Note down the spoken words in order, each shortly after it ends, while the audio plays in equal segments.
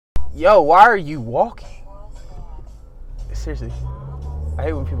yo, why are you walking? Seriously, I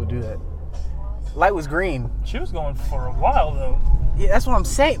hate when people do that. Light was green. She was going for a while though. Yeah, that's what I'm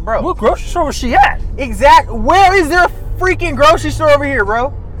saying, bro. What grocery store was she at? Exactly. Where is there a freaking grocery store over here,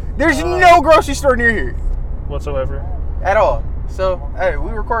 bro? There's no grocery store near here Whatsoever. at all. So, hey,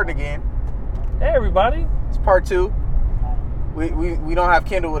 we recording again. Hey everybody. It's part 2. We don't have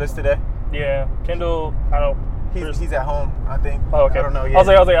Kendall with us today. Yeah, Kendall. He's at home, I think. Oh, okay. I don't know yet. I was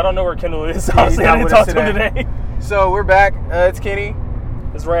like, I don't know where Kendall is. Yeah, he's Honestly, not I didn't with talk us to him today. So we're back. It's Kenny.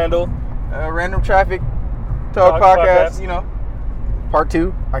 It's Randall. Random Traffic Talk Podcast. You know, part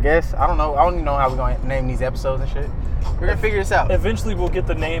 2, I guess. I don't know. I don't even know how we're going to name these episodes and shit. We're going to figure this out. Eventually, we'll get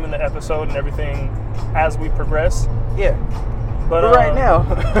the name and the episode and everything as we progress. Yeah. But right now.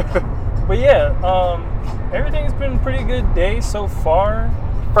 But yeah, everything's been a pretty good day so far.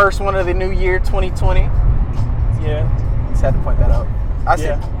 First one of the new year, 2020. Yeah. Just had to point that out.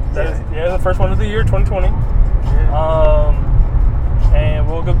 The first one of the year, 2020. Yeah. And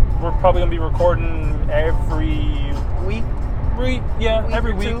we're probably gonna be recording every week.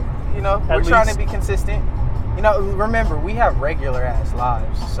 Every week. Two, you know, we're trying to be consistent. You know, remember we have regular ass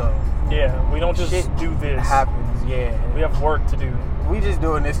lives, so yeah, we don't just do this. Happens, yeah. We have work to do. We just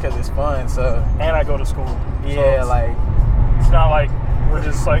doing this because it's fun, so. And I go to school. Yeah, so it's not like we're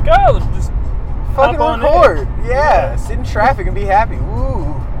just like, oh, just fucking record. Yeah, sit in traffic and be happy.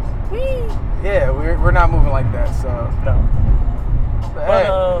 Woo. Whee. Yeah, we're not moving like that, so. No.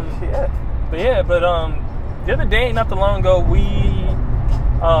 But the other day, not too long ago, we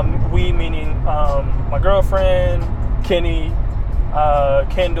meaning my girlfriend, Kenny,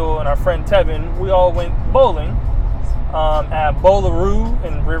 Kendall, and our friend Tevin, we all went bowling at Bowlaroo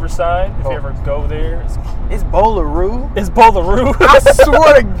in Riverside. If you ever go there, it's Bowlaroo. It's Bowlaroo. I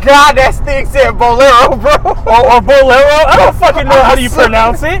swear to God, that thing said Bolero, bro. Or Bolero. I don't fucking know how do you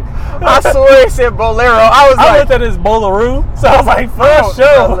pronounce it. I swear it said Bolero. I looked at it as Bollaroo, so I was like, for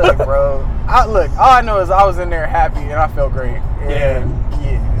sure. Look, bro. All I know is I was in there happy and I felt great. Yeah.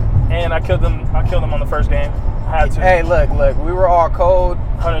 And I killed them on the first game. I had to. Hey, look, we were all cold.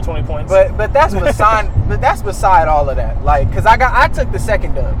 120 points. But that's beside all of that. Like, cause I took the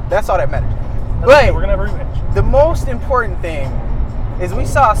second dub. That's all that matters. But okay, we're gonna have a rematch. The most important thing is we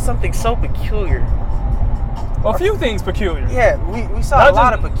saw something so peculiar. A few things peculiar. Yeah, we saw a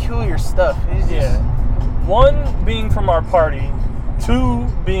lot of peculiar stuff. It's just, one being from our party, 2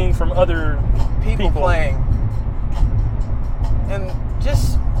 being from other people playing, and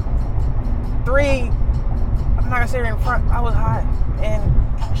just 3. I'm not gonna say right in front. I was high and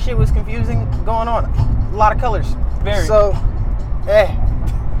shit was confusing going on. A lot of colors. Very. So,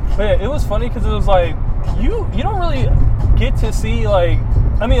 But yeah, it was funny because it was like you don't really get to see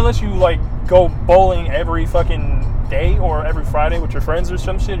unless you go bowling every fucking day or every Friday with your friends or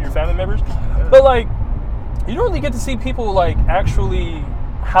some shit, your family members. But you don't really get to see people actually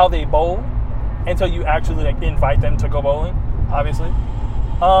how they bowl until you actually invite them to go bowling, obviously.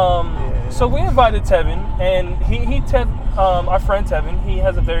 So we invited Tevin, and our friend Tevin, he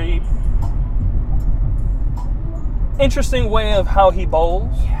has a very interesting way of how he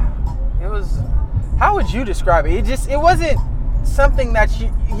bowls. Yeah, it was. How would you describe it? It wasn't something that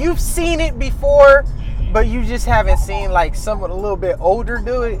you've seen it before, but you just haven't seen someone a little bit older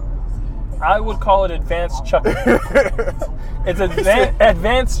do it. I would call it advanced chucking. It's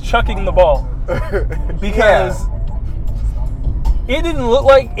advanced chucking the ball because it didn't look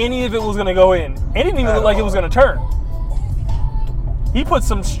like any of it was going to go in. It didn't even look like it was going to turn. He put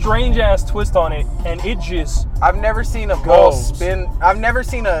some strange ass twist on it, and it just. I've never seen a ball spin. I've never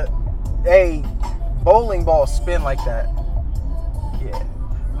seen a bowling ball spin like that. Yeah,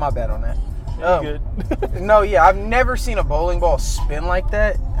 my bad on that. Good. No, yeah, I've never seen a bowling ball spin like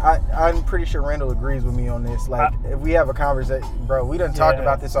that. I'm pretty sure Randall agrees with me on this. If we have a conversation, bro, we done talked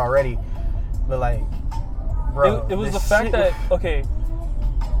about this already, but bro, it was the fact that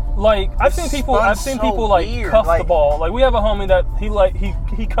I've seen people weird. cuff the ball. We have a homie that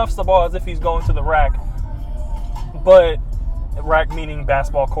he cuffs the ball as if he's going to the rack, but rack meaning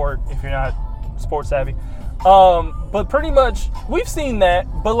basketball court if you're not sports savvy. But pretty much we've seen that,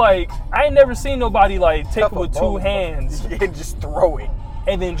 but I ain't never seen nobody take it with 2 hands and just throw it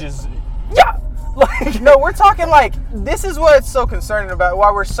and then just no, we're talking this is what's so concerning about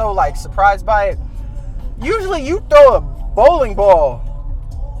why we're so surprised by it. Usually you throw a bowling ball,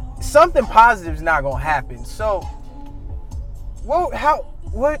 something positive is not gonna happen. So what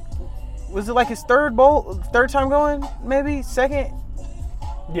was it, his third time going, maybe second?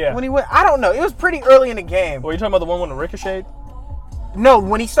 Yeah. When he went, I don't know. It was pretty early in the game. Well, you talking about the one when it ricocheted? No,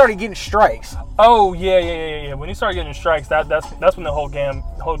 when he started getting strikes. Oh yeah. When he started getting strikes, that's when the whole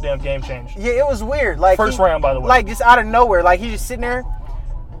damn game changed. Yeah, it was weird. Like first round, by the way. Like just out of nowhere, like he's just sitting there.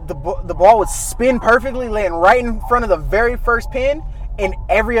 The ball would spin perfectly, land right in front of the very first pin, and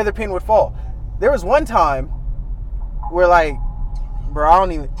every other pin would fall. There was one time where like, bro,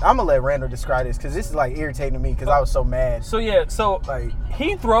 I'm gonna let Randall describe this because this is like irritating to me because I was so mad. So yeah, like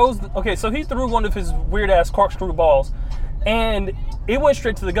he threw one of his weird ass corkscrew balls, and it went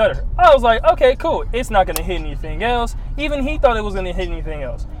straight to the gutter. I was like, okay, cool. It's not gonna hit anything else. Even he thought it was gonna hit anything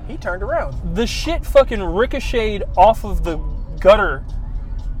else. He turned around. The shit fucking ricocheted off of the gutter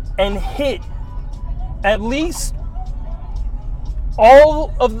and hit at least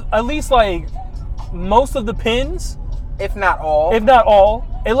like most of the pins. If not all.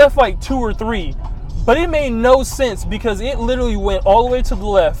 It left like 2 or 3. But it made no sense because it literally went all the way to the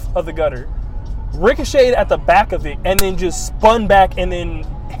left of the gutter, ricocheted at the back of it, and then just spun back and then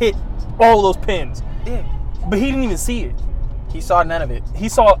hit all those pins. Yeah. But he didn't even see it. He saw none of it. He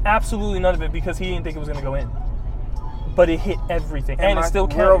saw absolutely none of it because he didn't think it was going to go in. But it hit everything. And it still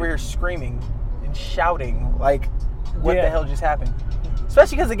counted. We're over here screaming and shouting like, what the hell just happened?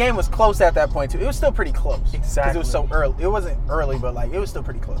 Especially because the game was close at that point, too. It was still pretty close. Exactly. Because it was so early. It wasn't early, but, like, it was still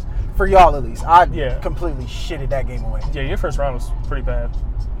pretty close. For y'all, at least. I completely shitted that game away. Yeah, your first round was pretty bad.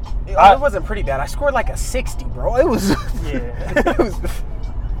 It wasn't pretty bad. I scored, like, a 60, bro. It was... Yeah.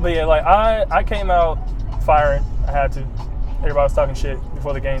 But, yeah, like, I came out firing. I had to. Everybody was talking shit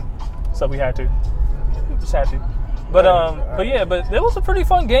before the game. So we had to. We just had to. But it was a pretty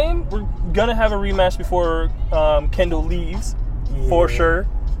fun game. We're going to have a rematch before Kendall leaves. Yeah. For sure.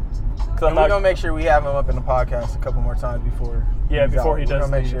 We're going to make sure we have him up in the podcast a couple more times before. Yeah, before he does. We're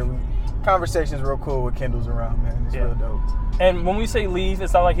going to make sure conversation's real cool with Kendall's around, man. It's real dope. And when we say leave,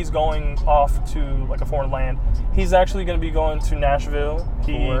 it's not like he's going off to like a foreign land. He's actually going to be going to Nashville.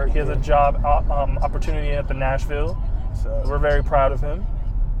 He has a job opportunity up in Nashville. So we're very proud of him.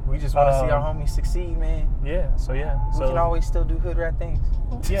 We just want to see our homies succeed, man. Yeah, so yeah. We can always still do hood rat things.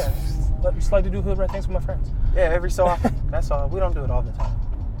 Yeah, I just like to do hood rat things with my friends. Yeah, every so often. That's all. We don't do it all the time.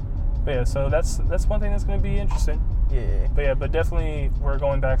 But yeah, so that's one thing that's going to be interesting. Yeah. But definitely we're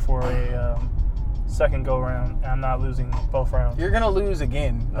going back for a second go round. And I'm not losing both rounds. You're going to lose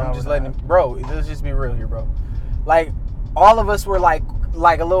again. I'm just letting bro, let's just be real here, bro. Like, all of us were like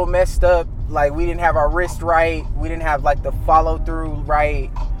a little messed up. Like, we didn't have our wrist right. We didn't have like the follow through right.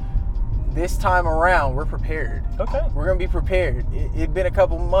 This time around, we're prepared. Okay. We're going to be prepared. It's been a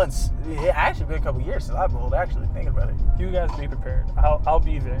couple months. It actually been a couple years since I bowled, actually, thinking about it. You guys be prepared. I'll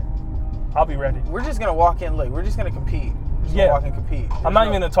be there. I'll be ready. We're just going to walk in late. We're just going to compete. Walk and compete. I'm not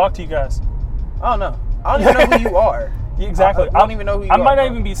even going to talk to you guys. I don't know. I don't even know who you are. Exactly. I don't even know who you are. I might not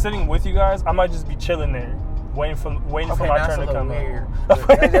even be sitting with you guys. I might just be chilling there, waiting for my turn to come. Weird.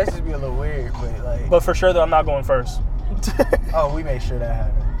 That just be a little weird, But for sure, though, I'm not going first. Oh, we made sure that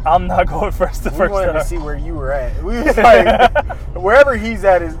happened. I'm not going first. We wanted to see where you were at. We was like, wherever he's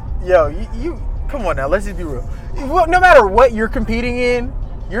at is, you come on now. Let's just be real. No matter what you're competing in,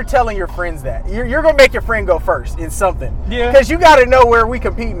 you're telling your friends that you're gonna make your friend go first in something. Yeah. Because you got to know where we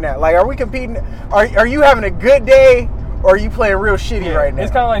competing at. Like, are we competing? Are you having a good day, or are you playing real shitty right now?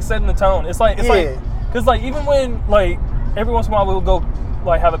 It's kind of like setting the tone. It's like because like even when like every once in a while we'll go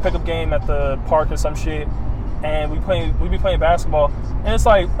like have a pickup game at the park or some shit. And we be playing basketball, and it's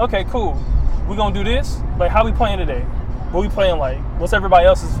like, okay, cool, we gonna do this. Like, how we playing today? What we playing like? What's everybody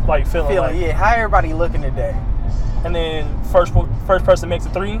else's like feeling like? Yeah, how everybody looking today? And then first person makes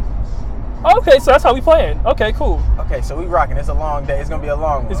a 3. Okay, so that's how we playing. Okay, cool. Okay, so we rocking. It's a long day. It's gonna be a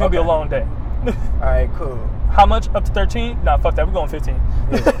long one. It's gonna be a long day. All right, cool. How much? Up to 13? Nah, fuck that. We're going 15.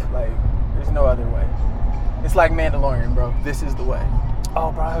 Yeah, like, there's no other way. It's like Mandalorian, bro. This is the way. Oh,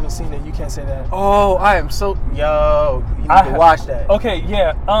 bro, I haven't seen it. You can't say that. Oh, I am so... Yo, you need to watch that. Okay,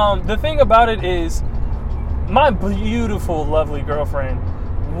 yeah. The thing about it is, my beautiful, lovely girlfriend,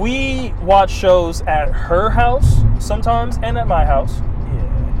 we watch shows at her house sometimes and at my house.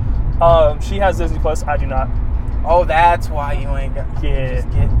 Yeah. She has Disney Plus. I do not. Oh, that's why you ain't got... Yeah.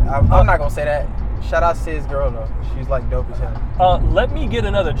 I'm not going to say that. Shout out Sid's girl, though. She's, like, dope as hell. Let me get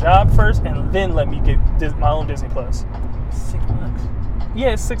another job first, and then let me get my own Disney Plus. $6.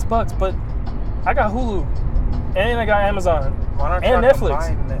 Yeah, it's $6, but I got Hulu, and I got Amazon, and Netflix.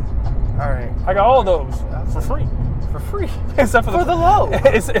 All right, I got all those for free. For free, except for the low.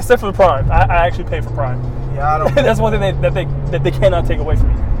 Except for the Prime. I actually pay for Prime. Yeah, I don't. That's one thing that they cannot take away from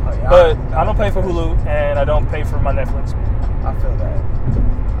me. Oh, yeah, but I don't pay for Hulu, and I don't pay for my Netflix. I feel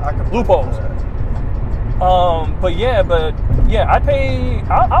that. I can loopholes. But yeah, I pay.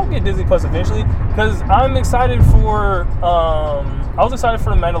 I'll get Disney Plus eventually. Because I'm excited for. I was excited for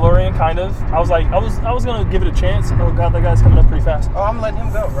the Mandalorian, kind of. I was gonna give it a chance. Oh god, that guy's coming up pretty fast. Oh, I'm letting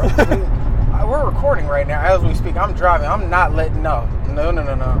him go, bro. We're recording right now as we speak. I'm driving. I'm not letting no.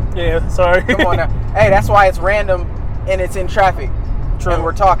 Yeah, sorry. Come on now. Hey, that's why it's random and it's in traffic. True. And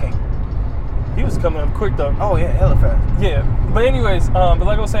we're talking. He was coming up quick though. Oh yeah, hella fast. Yeah, but anyways, but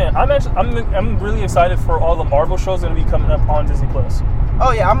like I was saying, I'm really excited for all the Marvel shows that are gonna be coming up on Disney Plus.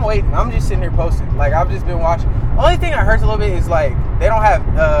 Oh yeah, I'm waiting. I'm just sitting here posting. Like I've just been watching. Only thing I heard a little bit is like they don't have.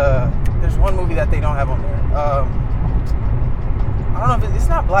 There's one movie that they don't have on there. I don't know if it's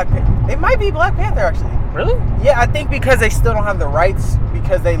not Black Panther. It might be Black Panther actually. Really? Yeah, I think because they still don't have the rights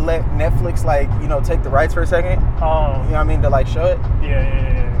because they let Netflix take the rights for a second. You know what I mean, to like show it.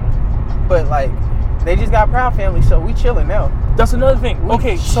 Yeah. But like they just got Proud Family, so we chilling now. That's another thing.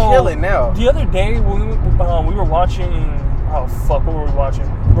 Okay, so chilling now. The other day when we were watching. Oh fuck! What were we watching?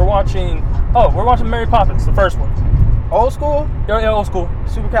 We're watching Mary Poppins, the first one. Old school? Yeah, old school.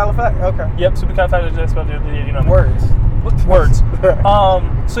 Supercalifragilistic. Okay. Yep, supercalifragilistic. You know. Words.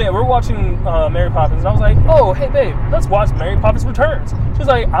 So yeah, we're watching Mary Poppins, and I was like, "Oh, hey babe, let's watch Mary Poppins Returns." She's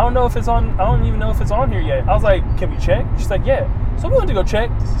like, "I don't even know if it's on here yet." I was like, "Can we check?" She's like, "Yeah." So we went to go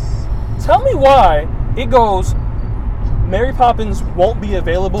check. Tell me why it goes. Mary Poppins won't be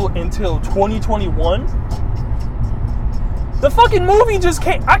available until 2021. The fucking movie just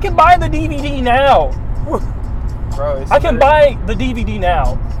came. I can buy the DVD now. Bro, I can buy the DVD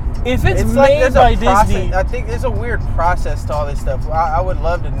now. If it's made by Disney. I think there's a weird process to all this stuff. I would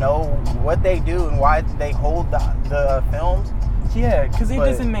love to know what they do and why they hold the films. Yeah, because it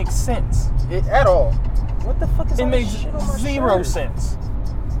doesn't make sense. At all. What the fuck is it? It makes zero sense.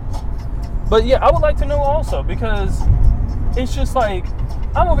 But yeah, I would like to know also because it's just like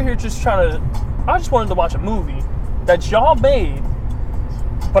I'm over here just trying to. I just wanted to watch a movie that y'all made,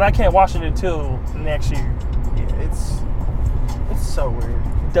 but I can't watch it until next year. Yeah, it's so weird.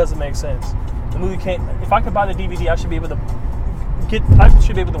 It doesn't make sense. The movie can't. If I could buy the DVD, I should be able to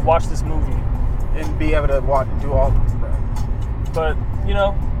watch this movie and be able to do all. But you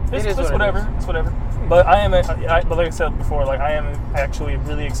know, it's whatever. It's whatever. But but like I said before, like I am actually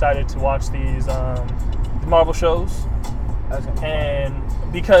really excited to watch these Marvel shows, and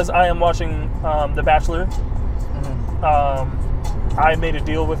because I am watching The Bachelor. I made a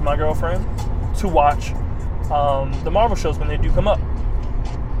deal with my girlfriend to watch the Marvel shows when they do come up.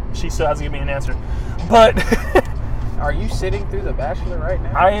 She still hasn't given me an answer. But are you sitting through The Bachelor right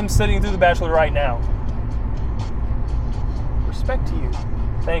now? I am sitting through The Bachelor right now. Respect to you.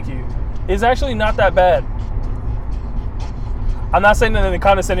 Thank you. It's actually not that bad. I'm not saying that in a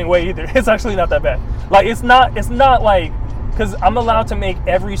condescending way either. It's actually not that bad. Like it's not like because I'm allowed to make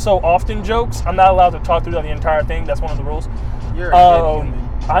every so often jokes. I'm not allowed to talk through the entire thing. That's one of the rules. You're a good human.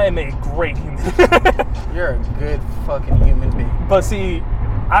 I am a great human. You're a good fucking human being. But see,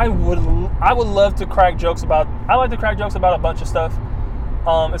 I would love to crack jokes about. I like to crack jokes about a bunch of stuff,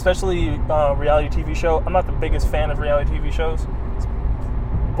 especially reality TV show. I'm not the biggest fan of reality TV shows,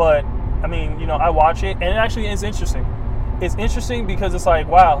 but I mean, you know, I watch it, and it actually is interesting. It's interesting because it's like,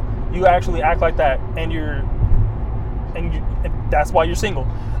 wow, you actually act like that, and that's why you're single.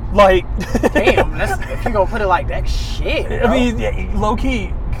 Like, damn, if you gonna put it like that, shit. Bro. I mean, yeah, low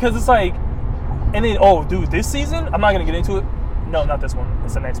key, because it's like, and then, oh, dude, this season, I'm not gonna get into it. No, not this one.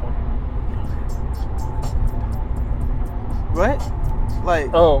 It's the next one. What? Like,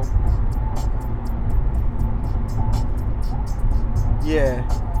 oh, yeah.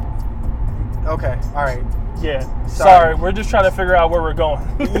 Okay, all right. Yeah. Sorry, we're just trying to figure out where we're going.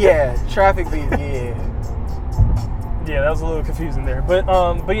 Yeah, traffic beat. Yeah. Yeah, that was a little confusing there, but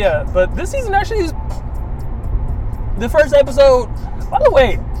this season actually is the first episode. By the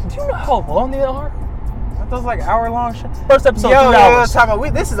way, do you know how long they are? Those like hour-long shit. First episode, 3 hours.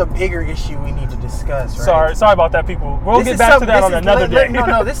 This is a bigger issue we need to discuss, right? Sorry about that, people. We'll get back to that on another day.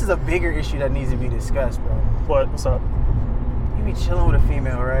 No, this is a bigger issue that needs to be discussed, bro. What's up? You be chilling with a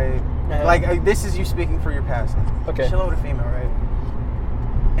female, right? Yeah. Like this is you speaking for your past. Okay. Chilling with a female, right?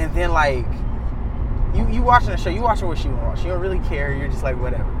 And then like you watching a show, you watching what she want to watch. She don't really care. You're just like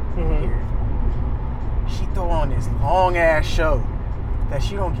whatever. Mm-hmm. Here. She throw on this long ass show that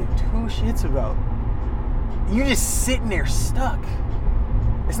she don't give two shits about. You just sitting there stuck.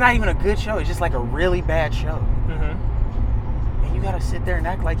 It's not even a good show. It's just like a really bad show. Mm-hmm. And you gotta sit there and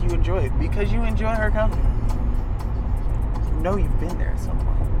act like you enjoy it because you enjoy her company. You know you've been there at some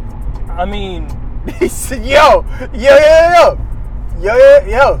point. I mean, yo.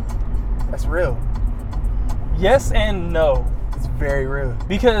 That's real. Yes and no. It's very real.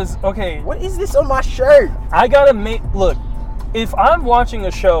 Because, okay. What is this on my shirt? I gotta look, if I'm watching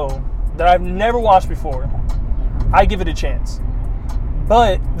a show that I've never watched before, I give it a chance.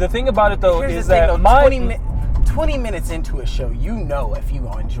 But the thing about it, though, Here's is the thing, that though, 20 minutes into a show, you know if you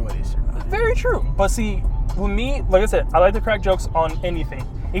gonna enjoy this or not. Very true. But see, with me, like I said, I like to crack jokes on anything.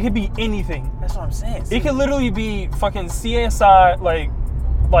 It could be anything. That's what I'm saying. It could literally be fucking CSI,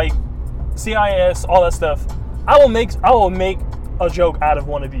 like CIS, all that stuff. I will make a joke out of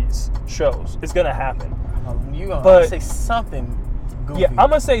one of these shows. It's gonna happen. You gonna say something goofy. Yeah, I'm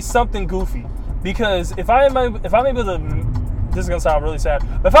gonna say something goofy because if I'm able to, this is gonna sound really sad,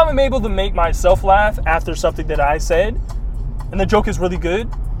 but if I'm able to make myself laugh after something that I said, and the joke is really good.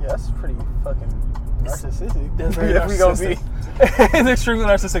 Yeah, that's pretty fucking narcissistic. That's very if we gonna be. It's extremely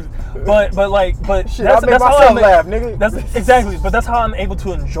narcissistic, but Shit, that's I make how myself laugh, nigga. That's exactly, but that's how I'm able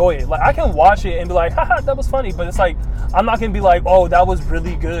to enjoy it. Like I can watch it and be like, haha, that was funny, but it's like I'm not gonna be like, oh, that was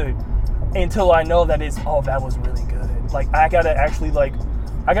really good, until I know that that was really good. Like I gotta actually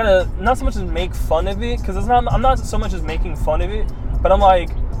I gotta not so much as make fun of it, because I'm not so much as making fun of it, but I'm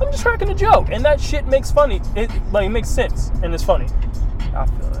just cracking a joke, and that shit makes funny. It makes sense and it's funny. I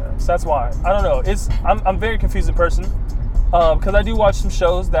feel that. So that's why I don't know. I'm a very confusing person. Because I do watch some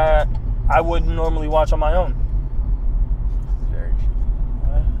shows that I wouldn't normally watch on my own. Very true.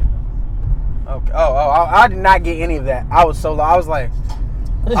 Okay. I did not get any of that. I was so low. I was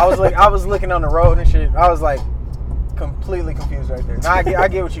looking on the road and shit. I was like completely confused right there. Now I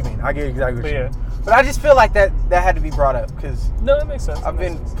get what you mean. I get exactly what you mean. But I just feel like that had to be brought up because no, that makes sense. I've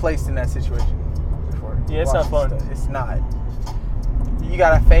been placed in that situation before. Yeah, it's not fun. Stuff. It's not. You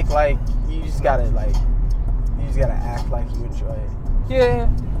gotta fake you just gotta act like you enjoy it. Yeah.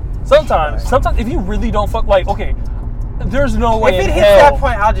 Sometimes if you really don't okay, there's no way if in it hell. hits that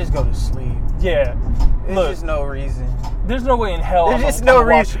point, I'll just go to sleep. Yeah. There's just no reason. There's no way in hell. There's just no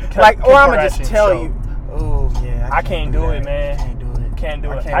reason. Or I'm gonna just tell you. Oh yeah. I can't do it, man. Can't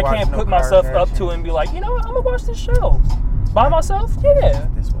do it. I can't put myself up to it and be like, you know what? I'm gonna watch this show by myself. Yeah.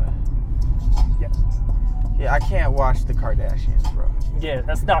 This way. Yeah. Yeah, I can't watch the Kardashians, bro. Yeah,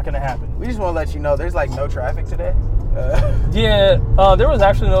 that's not gonna happen. We just want to let you know there's no traffic today. Yeah, there was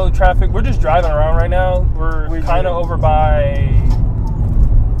actually no traffic. We're just driving around right now. We're kind of over by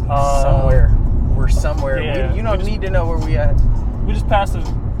somewhere. We're somewhere. Yeah, you don't need to know where we at. We just passed the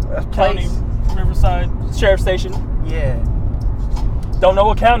county, Riverside Sheriff Station. Yeah. Don't know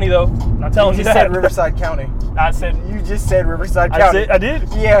what county though. Not telling you that. You said Riverside County. You just said Riverside County. I did?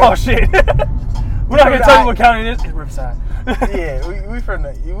 Yeah. Oh shit. We're not gonna tell you what county it is. It's Riverside. Yeah,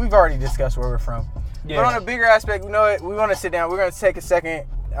 we've already discussed where we're from. Yeah. But on a bigger aspect, you know what? We want to sit down. We're going to take a second.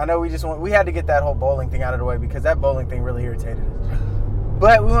 I know we had to get that whole bowling thing out of the way because that bowling thing really irritated us.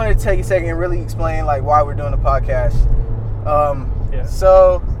 But we wanted to take a second and really explain why we're doing the podcast. Yeah.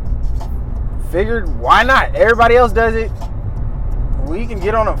 So figured why not? Everybody else does it. We can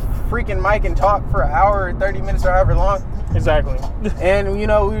get on a freaking mic and talk for an hour or 30 minutes or however long. Exactly. And we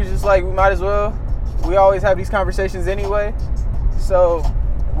was just we might as well. We always have these conversations anyway. So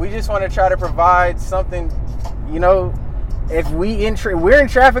we just want to try to provide something, if we're in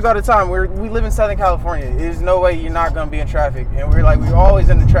traffic all the time. We live in Southern California. There's no way you're not going to be in traffic. And we're always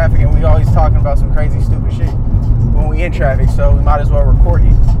in the traffic and we always talking about some crazy, stupid shit when we in traffic. So we might as well record it.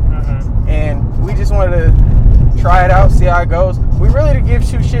 Mm-hmm. And we just wanted to try it out, see how it goes. We really to give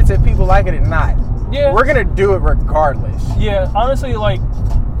two shits if people like it or not. Yeah. We're going to do it regardless. Yeah, honestly,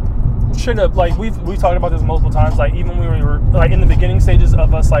 should have we've talked about this multiple times, even when we were in the beginning stages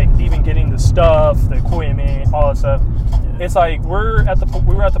of us even getting the stuff, the equipment, all that stuff. It's we were at the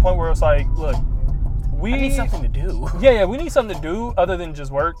point where it's look, we need something to do. Yeah, we need something to do other than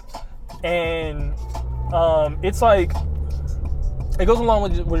just work. And it's it goes along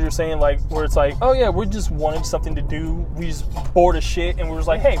with what you're saying, where it's oh yeah, we just wanted something to do, we just bored as shit, and we were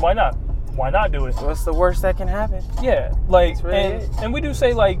hey, why not? Why not do it? What's the worst that can happen? Yeah, and we do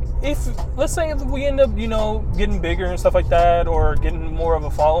say let's say if we end up getting bigger and stuff like that, or getting more of a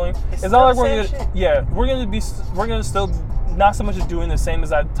following, it's not we're gonna still not so much as doing the same as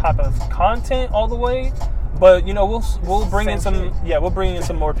that type of content all the way, but we'll bring in some shit. Yeah, we'll bring in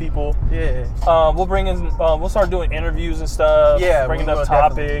some more people. Yeah, we'll start doing interviews and stuff. Yeah, bringing up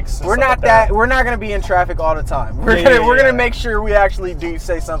topics. And we're stuff not that. We're not gonna be in traffic all the time. We're gonna make sure we actually do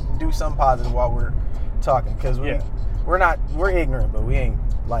something positive while we're talking, because we're ignorant, but we ain't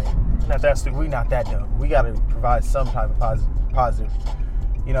not that stupid. We not that dumb. We gotta provide some type of positive.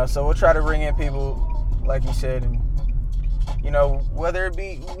 So we'll try to bring in people like you said, and whether it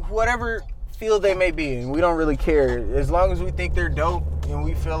be whatever field they may be in, we don't really care. As long as we think they're dope and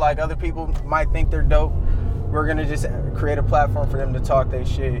we feel like other people might think they're dope, we're gonna just create a platform for them to talk their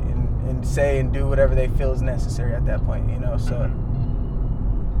shit and say and do whatever they feel is necessary at that point, So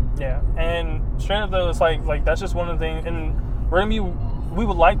Yeah, and straight up though, it's like that's just one of the things, and we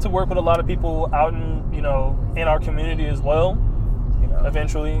would like to work with a lot of people out in our community as well.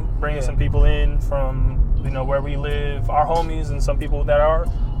 Eventually, bringing some people in from where we live, our homies, and some people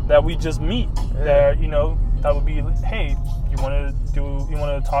that we just meet. That that would be, hey, you want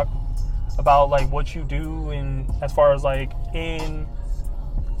to talk about like what you do, and as far as like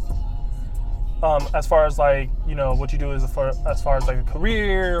what you do as far as like a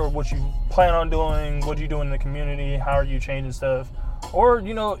career, or what you plan on doing, what you do in the community, how are you changing stuff, or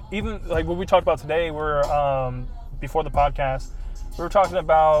even like what we talked about today. We're before the podcast, we were talking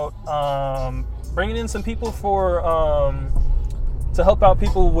about bringing in some people to help out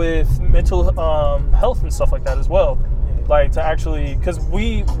people with mental health and stuff like that as well. Like to actually, because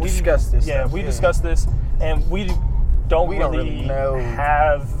we discussed this. Yeah, we discussed this, and we don't really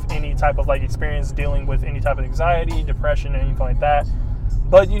have any type of like experience dealing with any type of anxiety, depression, anything like that.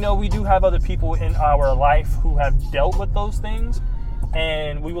 But we do have other people in our life who have dealt with those things,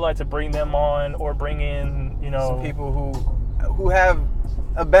 and we would like to bring them on, or bring in some people who have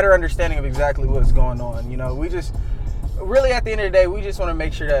a better understanding of exactly what's going on. We just really, at the end of the day, we just want to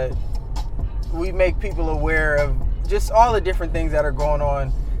make sure that we make people aware of just all the different things that are going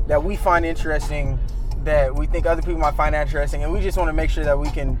on that we find interesting, that we think other people might find interesting, and we just want to make sure that we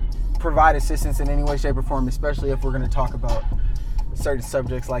can provide assistance in any way, shape, or form, especially if we're going to talk about certain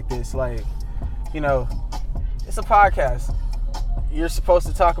subjects like this. Like, it's a podcast. You're supposed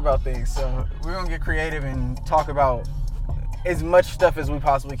to talk about things, so we're going to get creative and talk about as much stuff as we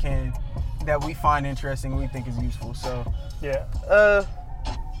possibly can that we find interesting and we think is useful. So, yeah.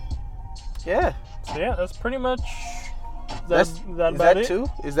 Yeah. So, yeah, that's pretty much... Is that two?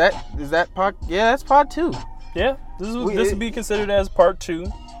 Is that part? Yeah, that's part 2. Yeah, this would be considered as part 2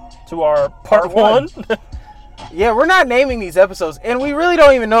 to our part 1. Yeah, we're not naming these episodes, and we really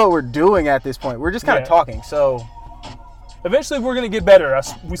don't even know what we're doing at this point. We're just kind of talking. So eventually, we're gonna get better.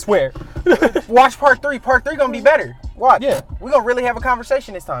 We swear. Watch part 3. Part 3 gonna be better. Watch. Yeah, we're gonna really have a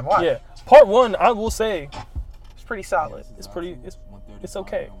conversation this time. Watch. Yeah, part 1, I will say, it's pretty solid. It's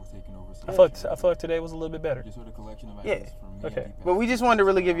okay. I feel like today was a little bit better. Yeah. Okay. But we just wanted to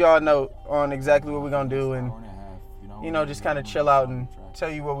really give y'all a note on exactly what we're gonna do, and just kind of chill out and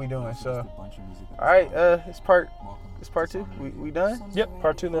tell you what we're doing. So, all right. It's part 2. We done? Yep.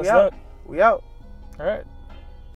 Part 2. That's we out. that. We out. All right.